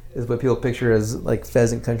is what people picture as like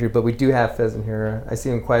pheasant country. But we do have pheasant here. I see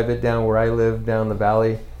them quite a bit down where I live, down the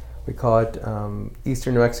valley. We call it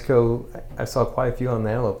Eastern New Mexico. I saw quite a few on the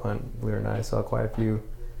antelope hunt. Believe it or not, I saw quite a few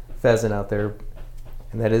pheasant out there,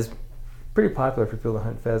 and that is pretty popular for people to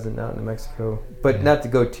hunt pheasant out in New Mexico. But not to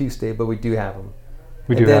go to state, but we do have them.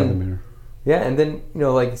 We do have them here. Yeah, and then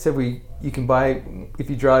like you said, you can buy if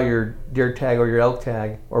you draw your deer tag or your elk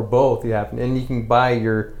tag or both. You happen, and you can buy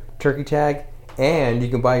your turkey tag and you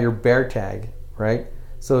can buy your bear tag, right?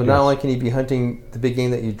 So not only can you be hunting the big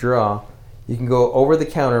game that you draw, you can go over the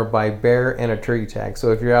counter buy bear and a turkey tag.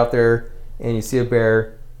 So if you're out there and you see a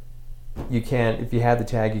bear, you can, if you have the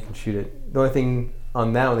tag, you can shoot it. The only thing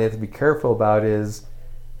on that one they have to be careful about is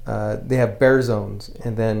they have bear zones,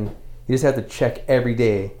 and then you just have to check every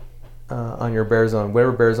day on your bear zone,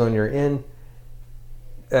 whatever bear zone you're in.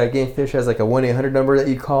 Game Fish has like a 1-800 number that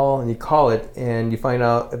you call, and you call it, and you find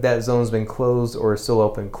out if that zone's been closed or still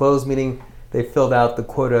open. Closed meaning they filled out the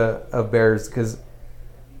quota of bears, because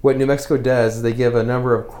what New Mexico does is they give a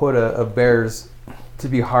number of quota of bears to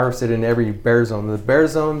be harvested in every bear zone. The bear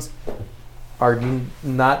zones are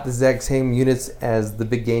not the exact same units as the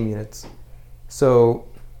big game units. So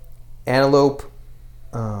antelope,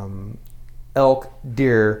 elk,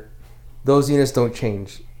 deer, those units don't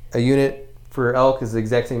change. A unit for elk is the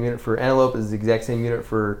exact same unit for antelope, is the exact same unit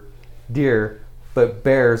for deer, but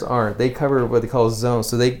bears aren't. They cover what they call zones,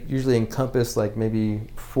 so they usually encompass like maybe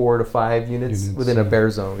 4 to 5 units within a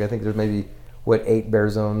bear zone. I think there's maybe 8 bear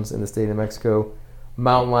zones in the state of Mexico.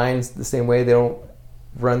 Mountain lions the same way. They don't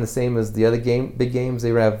run the same as the other big games. They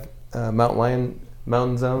have mountain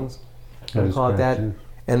zones. I call it that. Too.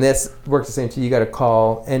 And this works the same too. You got to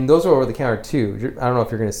call, and those are over the counter too. I don't know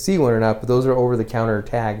if you're going to see one or not, but those are over the counter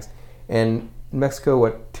tags. And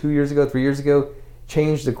Mexico, 3 years ago,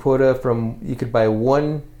 changed the quota from you could buy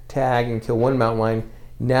 1 tag and kill 1 mountain lion.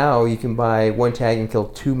 Now you can buy 1 tag and kill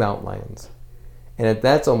 2 mountain lions, and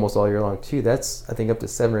that's almost all year long too. That's I think up to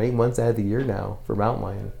 7 or 8 months out of the year now for mountain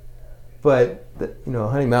lion. But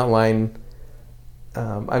hunting mountain lion,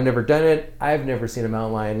 I've never done it. I've never seen a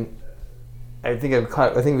mountain lion. I think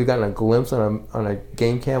we've gotten a glimpse on a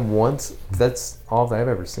game cam once. That's all that I've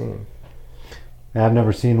ever seen. I've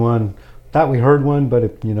never seen one. Thought we heard one,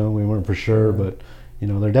 but we weren't for sure. But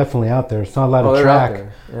they're definitely out there. Saw a lot of track,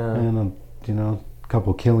 and a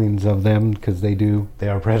couple killings of them because they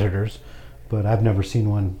are predators. But I've never seen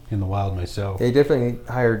one in the wild myself. They definitely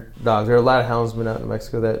hire dogs. There are a lot of houndsmen out in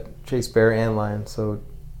Mexico that chase bear and lion, so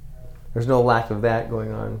there's no lack of that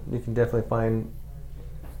going on. You can definitely find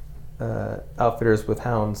outfitters with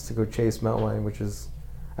hounds to go chase mountain lion, which is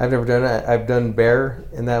I've never done it. I've done bear,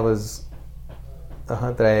 and that was a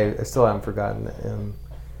hunt that I still haven't forgotten. And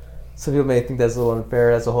some people may think that's a little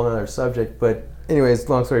unfair. That's a whole other subject. But anyways,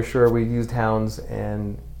 long story short, we used hounds,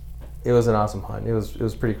 and it was an awesome hunt. It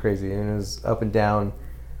was pretty crazy, and it was up and down,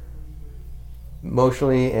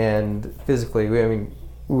 emotionally and physically. We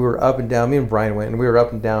were up and down. Me and Brian went, and we were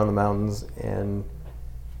up and down the mountains, and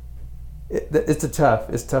it's tough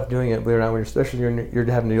doing it. Believe it or not, especially you're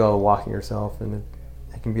having to do all the walking yourself, and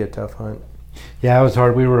it can be a tough hunt. Yeah, it was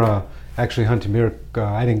hard. We were actually hunting bear.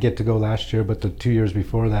 I didn't get to go last year, but the 2 years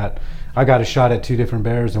before that, I got a shot at 2 different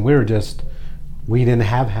bears, and we didn't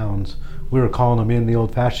have hounds. We were calling them in the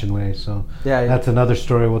old-fashioned way. So that's another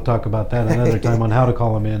story. We'll talk about that another time on how to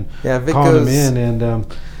call them in. Yeah, calling them in,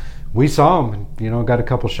 and we saw them. Got a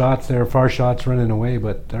couple shots there, far shots running away,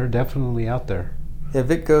 but they're definitely out there. Yeah,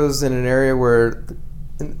 Vic goes in an area where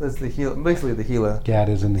it's the Gila, basically the Gila. Yeah, it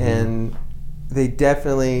is in the Gila. And they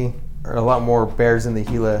definitely are a lot more bears in the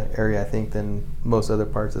Gila area, I think, than most other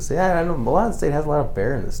parts of the state. I know a lot of the state has a lot of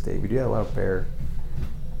bear in the state. We do have a lot of bear.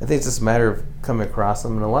 I think it's just a matter of coming across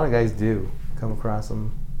them, and a lot of guys do come across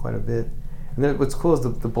them quite a bit. And then what's cool is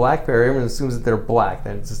the black bear, everyone assumes that they're black,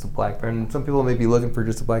 that it's just a black bear. And some people may be looking for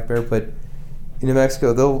just a black bear, but in New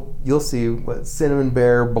Mexico, you'll see cinnamon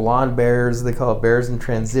bear, blonde bears. They call it bears in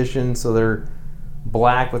transition. So they're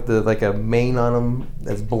black with like a mane on them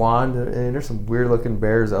that's blonde. And there's some weird looking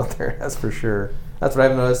bears out there, that's for sure. That's what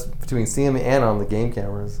I've noticed between seeing them and on the game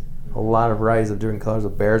cameras. A lot of varieties of different colors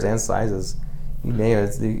of bears and sizes. You name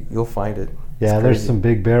it, you'll find it. Yeah, there's some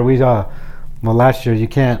big bear. We last year you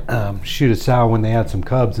can't shoot a sow when they had some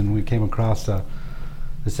cubs, and we came across the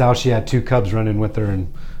sow. She had 2 cubs running with her,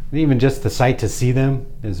 and even just the sight to see them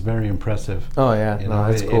is very impressive. Oh yeah,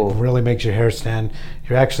 that's cool. It really makes your hair stand.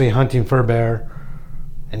 You're actually hunting for bear,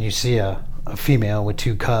 and you see a female with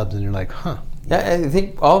 2 cubs, and you're like, huh. Yeah, I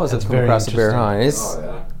think all of us have come across a bear, huh?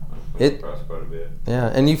 Across quite a bit. Yeah,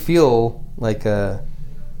 and you feel like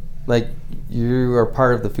you are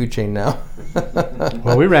part of the food chain now.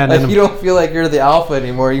 Well, we ran like you don't feel like you're the alpha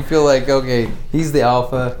anymore. You feel like, okay, he's the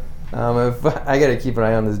alpha. If I got to keep an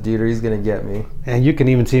eye on this dude, or he's gonna get me. And you can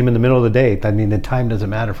even see him in the middle of the day. I mean, the time doesn't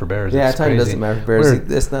matter for bears. Yeah, it's time crazy. doesn't matter for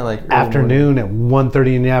bears. It's not like afternoon at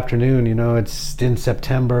 1:30 in the afternoon. You know, it's in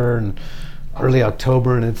September and early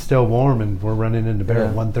October, and it's still warm, and we're running into bear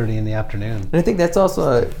at 1:30 in the afternoon. And I think that's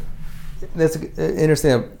also that's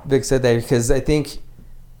interesting that Vic said that, because I think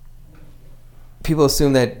people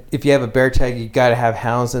assume that if you have a bear tag, you got to have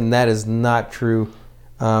hounds, and that is not true.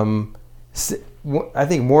 I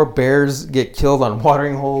think more bears get killed on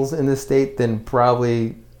watering holes in this state than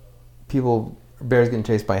probably bears getting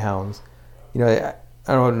chased by hounds. You know, I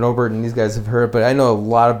don't know what Norbert and these guys have heard, but I know a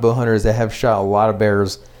lot of bow hunters that have shot a lot of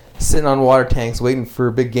bears sitting on water tanks waiting for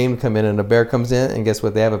a big game to come in, and a bear comes in, and guess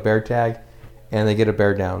what? They have a bear tag, and they get a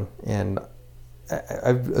bear down. And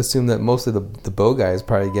I assume that most of the bow guys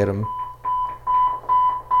probably get them.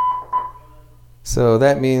 So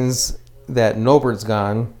that means that Norbert's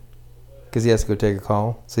gone, because he has to go take a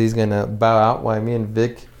call. So he's going to bow out while me and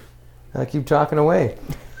Vic keep talking away.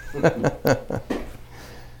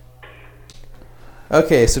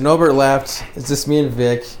 Okay, so Norbert left. It's just me and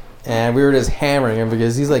Vic, and we were just hammering him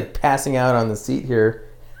because he's like passing out on the seat here.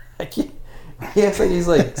 He acts like he's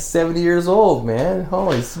like 70 years old, man.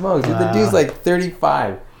 Holy smokes. Wow. The dude's like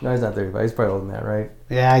 35. No, he's not 35. He's probably older than that, right?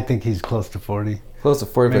 Yeah, I think he's close to 40. Close to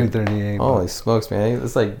 40. Maybe 38. Holy smokes, man.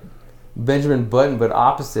 It's like Benjamin Button, but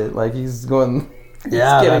opposite. Like he's going... He's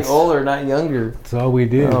getting older, not younger. That's all we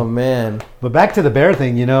do. Oh, man. But back to the bear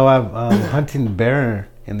thing, you know, I'm hunting the bear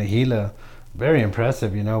in the Gila. Very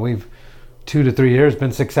impressive, you know. We've 2 to 3 years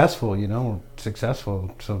been successful, you know. We're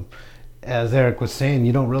successful. So, as Eric was saying,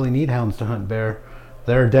 you don't really need hounds to hunt bear.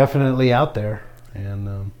 They're definitely out there.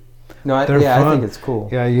 And I think it's cool.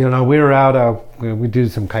 Yeah, you know, we were out, we do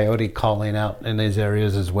some coyote calling out in these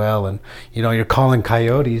areas as well. And, you know, you're calling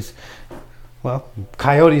coyotes. Well,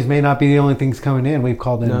 coyotes may not be the only things coming in. We've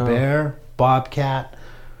called in bear, bobcat.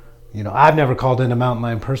 You know, I've never called in a mountain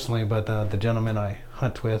lion personally, but the gentleman I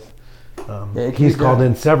hunt with, he's called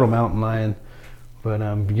in several mountain lion. But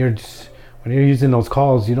when you're using those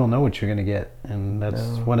calls, you don't know what you're going to get. And that's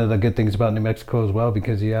one of the good things about New Mexico as well,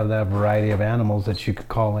 because you have that variety of animals that you could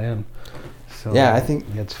call in. So yeah, I think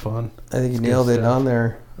it's fun. I think you nailed it on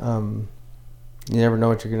there. You never know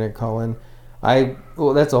what you're going to call in.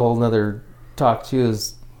 That's a whole nother talk too,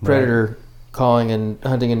 is predator calling and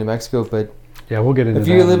hunting in New Mexico. But yeah, we'll get into that.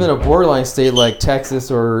 If you live in a borderline state like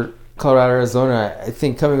Texas or Colorado, Arizona, I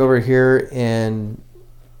think coming over here and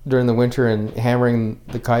during the winter and hammering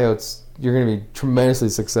the coyotes, you're going to be tremendously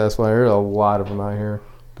successful. I heard a lot of them out here.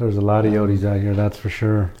 There's a lot of yotes out here, that's for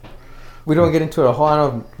sure. We don't get into it a whole. I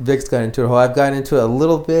don't know if Vic's got into it a whole. I've gotten into it a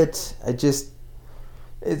little bit.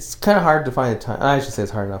 It's kind of hard to find the time. I should say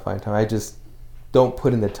it's hard enough to find time. I just don't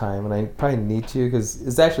put in the time, and I probably need to, because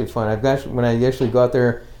it's actually fun. When I actually go out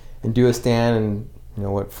there and do a stand,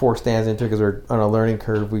 and 4 stands into it, because we're on a learning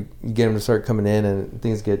curve, we get them to start coming in, and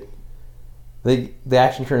things get the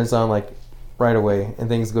action turns on like right away, and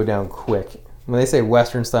things go down quick. When they say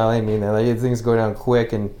Western style, I mean that. Like, things go down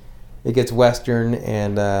quick, and it gets Western,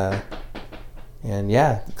 and the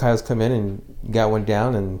coyotes come in and got one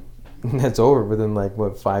down, and that's over within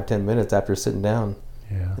 5-10 minutes after sitting down.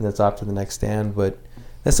 Yeah. And that's off to the next stand. But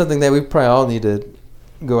that's something that we probably all need to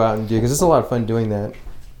go out and do, because it's a lot of fun doing that.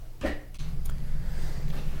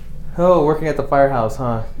 Oh, working at the firehouse,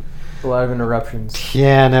 huh? A lot of interruptions.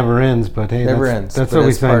 Yeah, it never ends. But hey, never ends. That's what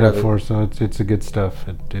we signed up for. So it's a good stuff.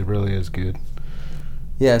 It really is good.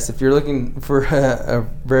 Yes, if you're looking for a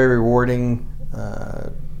very rewarding,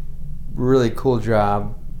 really cool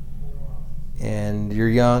job, and you're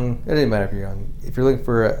young, it doesn't matter if you're young. If you're looking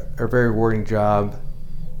for a very rewarding job,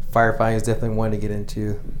 firefighting is definitely one to get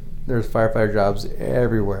into. There's firefighter jobs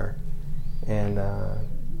everywhere, and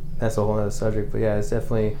that's a whole other subject. But yeah,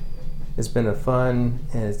 it's been a fun,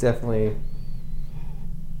 and it's definitely,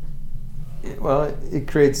 it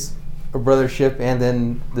creates a brothership, and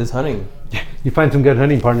then this hunting. You find some good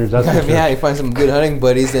hunting partners. That's for sure. Yeah, you find some good hunting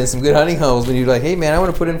buddies and some good hunting homes when you're like, hey man, I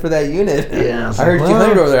want to put in for that unit. Yeah, I heard you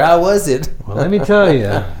hunted over there. How was it? Well, let me tell you.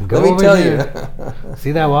 Let me tell you.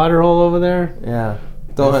 See that water hole over there? Yeah.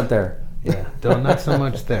 Don't hunt there. Yeah. Not so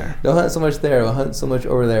much there. Don't hunt so much there. We'll hunt so much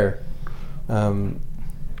over there.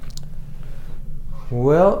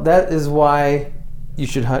 Well, that is why you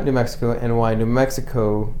should hunt New Mexico, and why New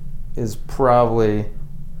Mexico is probably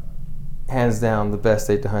hands down the best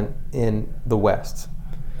state to hunt in the West.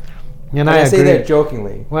 And I say that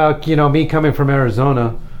jokingly. Well, me coming from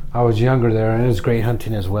Arizona, I was younger there, and it was great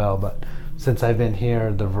hunting as well. But since I've been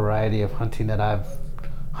here, the variety of hunting that I've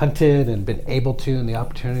hunted and been able to, and the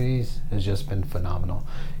opportunities has just been phenomenal.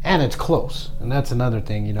 And it's close, and that's another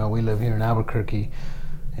thing. We live here in Albuquerque,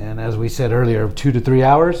 and as we said earlier, 2 to 3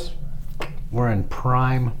 hours, we're in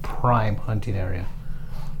prime hunting area.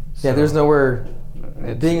 Yeah, there's nowhere.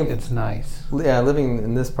 It's nice. Yeah, living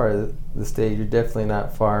in this part of the state, you're definitely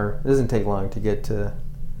not far. It doesn't take long to get to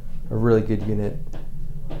a really good unit.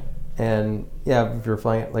 And yeah, if you're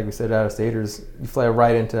flying, like we said, out of staters, you fly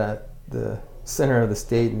right into the center of the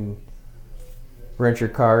state and rent your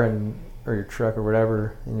car or your truck or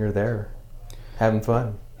whatever, and you're there having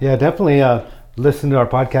fun. Yeah, definitely. Listen to our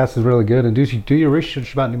podcast is really good, and do your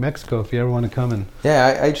research about New Mexico if you ever want to come and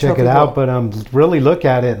I check it out. But really look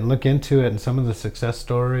at it and look into it and some of the success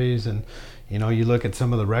stories, and you look at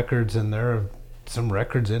some of the records, and there are some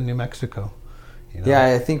records in New Mexico. Yeah,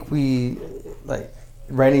 I think we like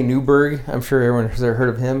Randy Newberg. I'm sure everyone has heard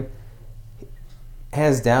of him.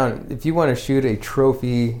 Hands down, if you want to shoot a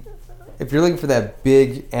trophy, if you're looking for that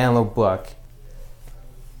big antelope buck,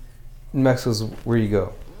 New Mexico's where you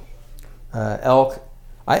go. Elk,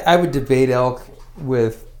 I would debate elk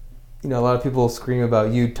with, a lot of people scream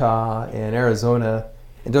about Utah and Arizona.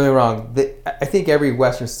 And don't get me wrong, I think every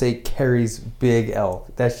western state carries big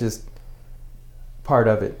elk. That's just part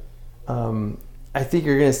of it. I think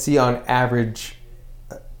you're going to see on average,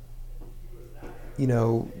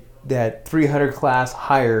 that 300 class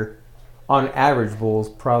higher on average bulls,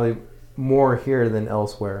 probably more here than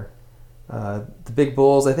elsewhere. The big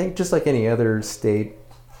bulls, I think just like any other state,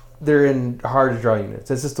 they're in hard to draw units.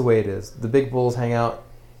 That's just the way it is. The big bulls hang out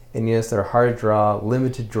in units that are hard to draw,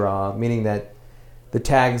 limited draw, meaning that the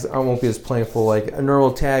tags won't be as plentiful. Like a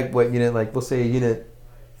normal tag, we'll say unit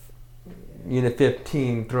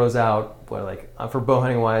 15 throws out, for bow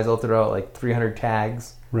hunting wise, they'll throw out 300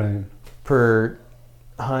 tags per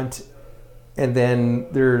hunt. And then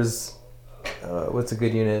there's, what's a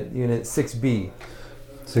good unit? Unit 6B.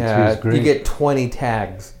 6B is great. You get 20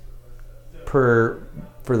 tags for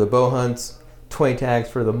the bow hunts, 20 tags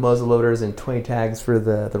for the muzzle loaders, and 20 tags for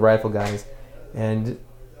the rifle guys. And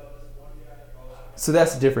so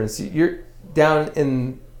that's the difference. You're down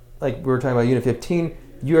in, like we were talking about Unit 15,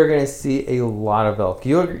 you are going to see a lot of elk.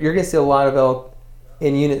 You're going to see a lot of elk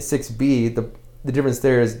in Unit 6B. The difference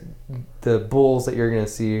there is the bulls that you're going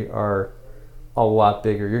to see are a lot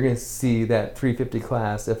bigger. You're going to see that 350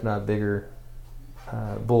 class, if not bigger,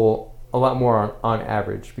 bull a lot more on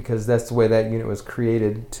average, because that's the way that unit was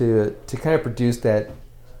created to kind of produce that,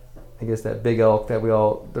 I guess, that big elk that we're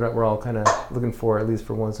all kind of looking for, at least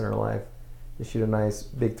for once in our life, to shoot a nice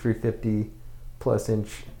big 350 plus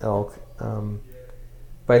inch elk.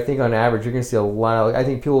 But I think on average you're going to see a lot of, I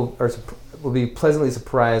think people will be pleasantly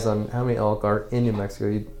surprised on how many elk are in New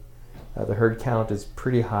Mexico. The herd count is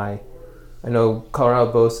pretty high. I know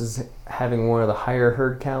Colorado boasts having one of the higher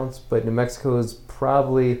herd counts, but New Mexico is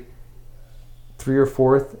probably 3 or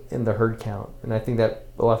 4th in the herd count, and I think that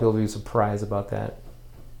a lot of people will be surprised about that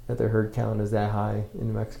their herd count is that high in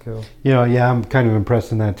New Mexico. Yeah, I'm kind of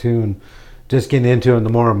impressed in that too, and just getting into it, the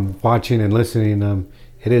more I'm watching and listening,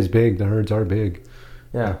 it is big. The herds are big.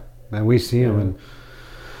 Yeah, and we see them, and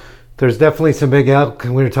there's definitely some big elk.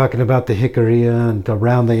 And we were talking about the Jicarilla and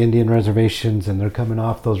around the Indian reservations, and they're coming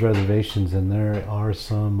off those reservations, and there are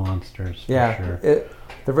some monsters. For sure.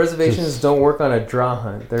 The reservations don't work on a draw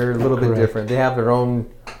hunt. They're a little bit different. They have their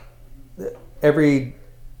own. Every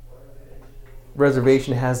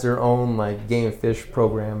reservation has their own game and fish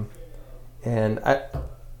program, and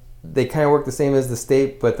they kind of work the same as the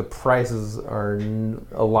state, but the prices are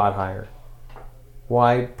a lot higher.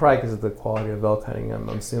 Why? Probably because of the quality of elk hunting, I'm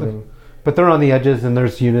assuming. But they're on the edges, and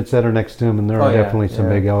there's units that are next to them, and there are definitely some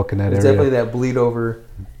big elk in that area. Definitely that bleed over.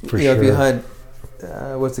 For sure. If you hunt,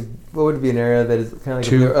 what would be an area that is kind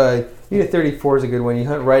of like Unit 34 is a good one. You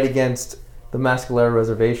hunt right against the Mescalero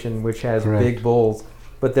Reservation, which has big bulls,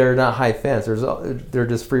 but they're not high fence. They're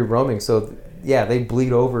just free roaming. So they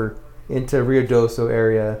bleed over into Ruidoso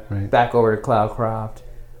area, back over to Cloudcroft.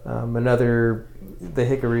 The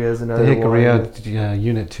Jicarilla is another one. The Jicarilla,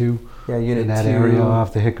 Unit 2. Yeah, Unit 2. In that area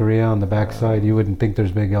off the Jicarilla on the backside, you wouldn't think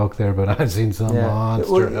there's big elk there, but I've seen some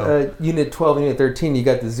monster elk. Unit 12 and Unit 13, you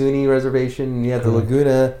got the Zuni Reservation, you have the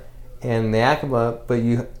Laguna, and the Yakima, but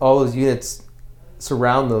all those units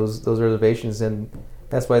surround those reservations, and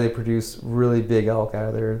that's why they produce really big elk out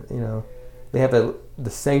of there. They have the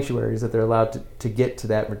sanctuaries that they're allowed to get to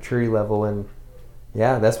that maturity level, and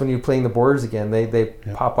that's when you're playing the borders again. They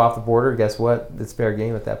pop off the border. Guess what? It's fair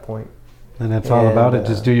game at that point. And that's all about it.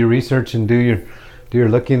 Just do your research and do your deer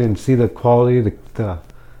looking and see the quality,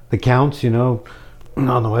 the counts. You know,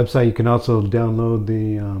 on the website you can also download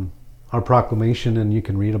the our proclamation, and you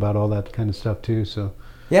can read about all that kind of stuff too. So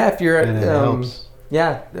yeah, if you're and it helps.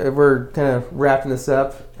 Yeah, we're kind of wrapping this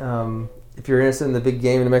up. If you're interested in the big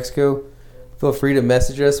game in New Mexico, feel free to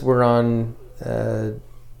message us. We're on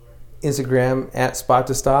Instagram at Spot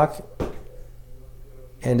to Stock,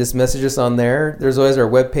 and just message us on there. There's always our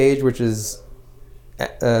webpage, which is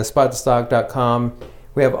spottostock.com.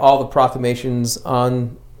 We have all the proclamations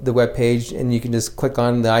on the webpage, and you can just click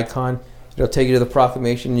on the icon. It'll take you to the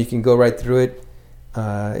proclamation. You can go right through it.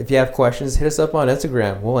 If you have questions, hit us up on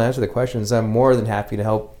Instagram. We'll answer the questions. I'm more than happy to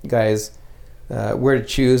help guys where to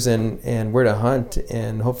choose and where to hunt,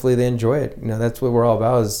 and hopefully they enjoy it. You know, that's what we're all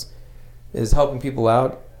about, is helping people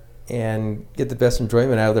out and get the best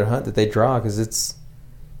enjoyment out of their hunt that they draw. Because it's,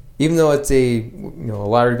 even though it's a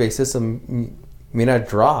lottery-based system, you may not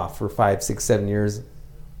draw for 5, 6, 7 years,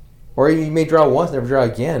 or you may draw once, never draw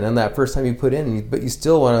again on that first time you put in. But you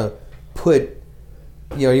still want to put,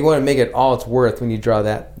 you want to make it all it's worth when you draw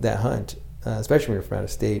that hunt, especially when you're from out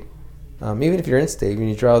of state. Even if you're in state, when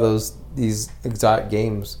you draw these exotic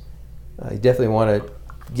games, you definitely want to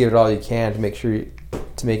give it all you can to make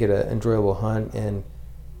it an enjoyable hunt and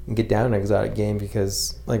get down an exotic game.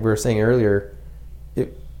 Because, like we were saying earlier,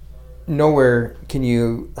 nowhere can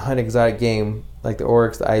you hunt exotic game like the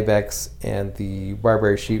oryx, the ibex, and the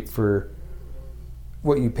Barbary sheep for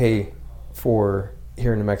what you pay for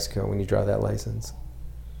here in New Mexico when you draw that license.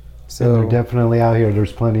 So and they're definitely out here.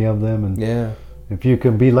 There's plenty of them, and yeah, if you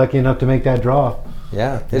can be lucky enough to make that draw,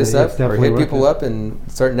 hit us up or hit people up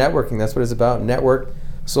and start networking. That's what it's about. Network.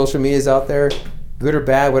 Social media is out there, good or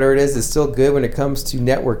bad, whatever it is, it's still good when it comes to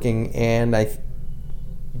networking. And if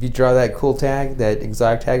you draw that cool tag, that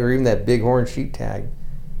exotic tag, or even that bighorn sheep tag,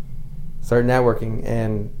 start networking,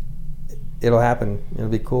 and it'll happen. It'll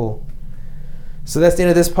be cool. So that's the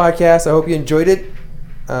end of this podcast. I hope you enjoyed it.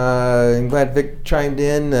 I'm glad Vic chimed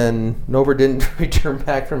in and Nober didn't return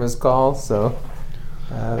back from his call. So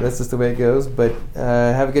that's just the way it goes. But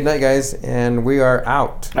have a good night, guys, and we are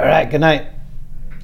out. All right, good night.